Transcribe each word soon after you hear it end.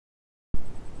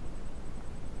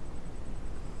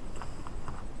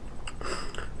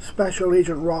Special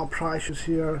Agent Rob Precious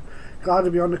here. Glad to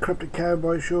be on the Cryptic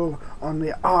Cowboy Show on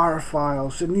the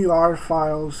R-Files, the new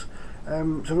R-Files.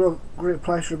 It's a real great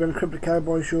pleasure to be on the Cryptic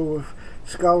Cowboy Show with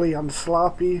Scully and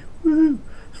Slappy. Woohoo!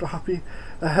 Slappy.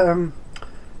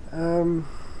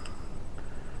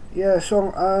 Yeah,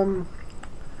 so,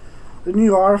 the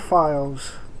new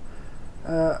R-Files.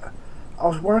 I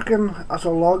was working as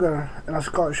a logger in a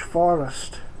Scottish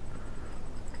forest.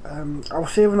 I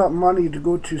was saving up money to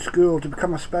go to school to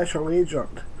become a special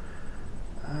agent.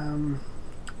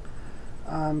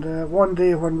 One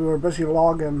day when we were busy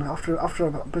logging, after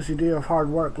a busy day of hard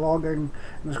work logging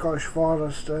in the Scottish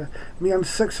forest, me and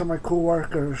 6 of my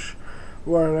co-workers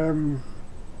were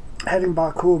heading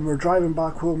back home. We were driving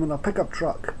back home in a pickup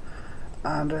truck,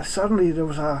 and suddenly there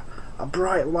was a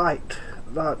bright light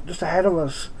that just ahead of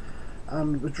us,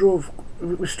 and we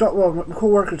stopped. Well, my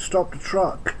co-worker stopped the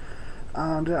truck,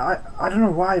 and I don't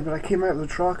know why, but I came out of the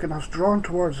truck and I was drawn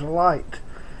towards the light,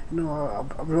 you know,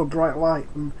 a real bright light,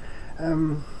 and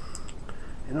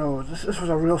you know, this was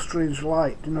a real strange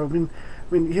light. You know, I mean,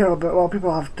 you hear about a lot of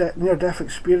people have near-death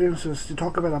experiences. To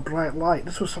talk about a bright light,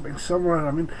 this was something similar.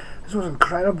 I mean, this was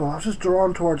incredible. I was just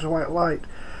drawn towards the white light.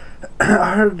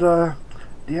 I heard the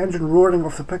engine roaring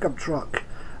of the pickup truck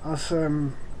as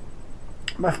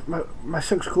my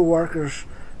 6 co-workers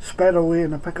sped away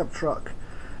in the pickup truck,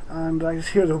 and I just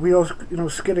hear the wheels, you know,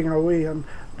 skidding away, and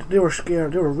they were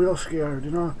scared. They were real scared,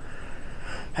 you know.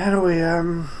 Anyway,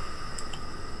 I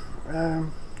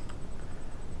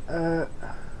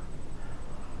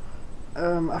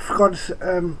forgot to,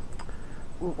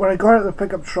 when I got out of the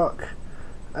pickup truck,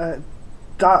 it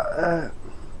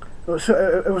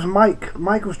was Mike.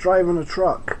 Mike was driving the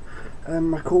truck,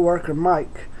 my co-worker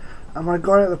Mike, and when I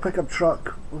got out of the pickup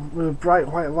truck with a bright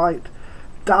white light,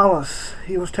 Dallas,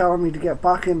 he was telling me to get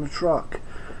back in the truck.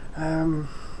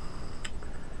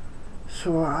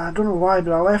 So I don't know why,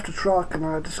 but I left the truck and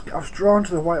I was drawn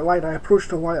to the white light. I approached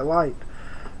the white light,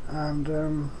 and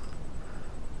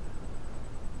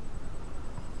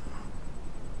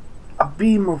a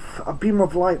beam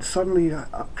of light suddenly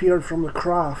appeared from the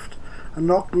craft and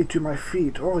knocked me to my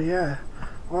feet. Oh yeah.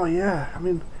 I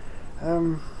mean,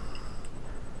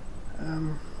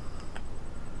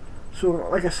 so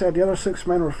like I said, the other 6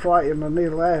 men were frightened and they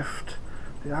left.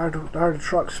 They heard the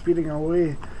truck speeding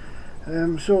away.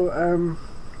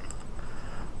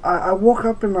 I woke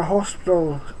up in a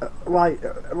hospital like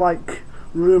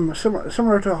room,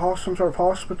 similar to some sort of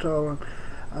hospital,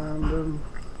 and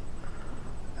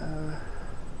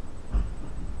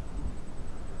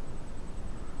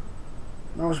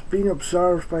I was being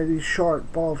observed by these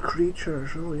short, bald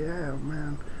creatures. Oh yeah,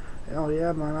 man.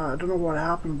 I don't know what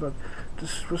happened, but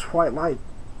this white light,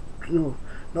 you know,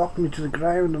 knocked me to the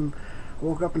ground, and I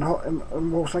woke up in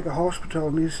what was like a hospital,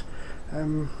 and these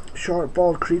short,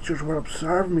 bald creatures were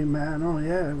observing me, man. Oh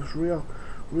yeah, it was real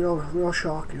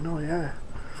shocking. Oh yeah.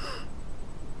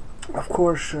 Of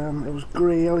course, it was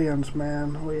grey aliens,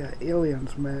 man. Oh yeah,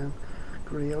 aliens, man.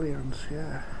 Grey aliens,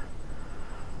 yeah.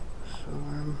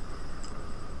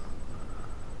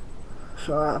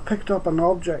 So I picked up an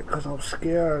object because I was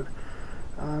scared,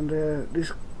 and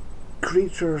these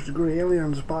creatures, the grey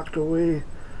aliens, backed away.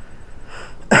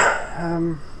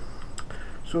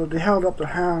 So they held up their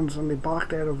hands and they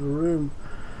backed out of the room.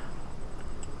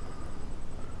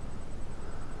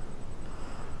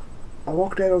 I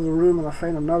walked out of the room and I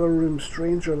found another room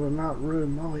stranger than that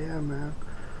room. Oh yeah, man.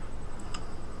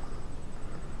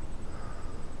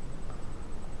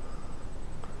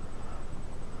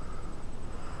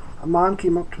 A man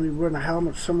came up to me wearing a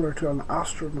helmet similar to an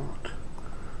astronaut.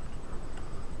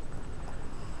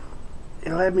 He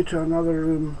led me to another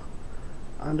room,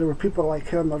 and there were people like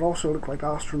him that also looked like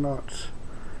astronauts.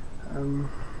 Oh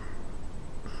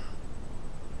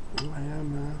yeah,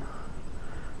 man.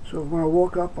 So when I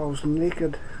woke up, I was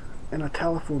naked in a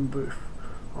telephone booth.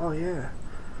 Oh yeah.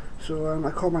 So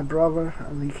I called my brother,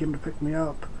 and he came to pick me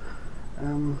up. I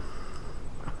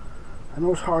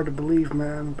know it's hard to believe,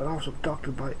 man, but I was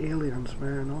abducted by aliens,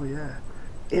 man. Oh yeah.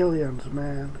 Aliens,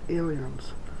 man.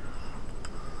 Aliens.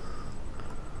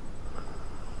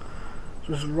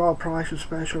 So this is Rob Precious,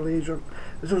 Special Agent.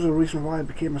 This was the reason why I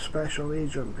became a Special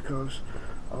Agent, because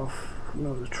of, you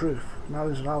know, the truth. Now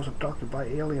this is I was abducted by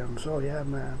aliens. Oh yeah,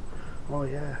 man. Oh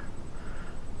yeah.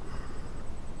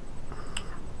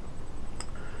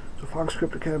 So thanks,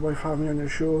 Cryptic Cowboy, for having me on your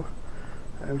show.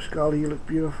 Scully, you look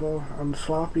beautiful, and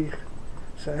Slappy,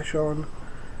 Session,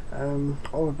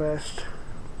 all the best.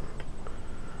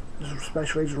 This is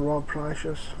Special Agent Rob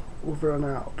Precious, over and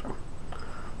out.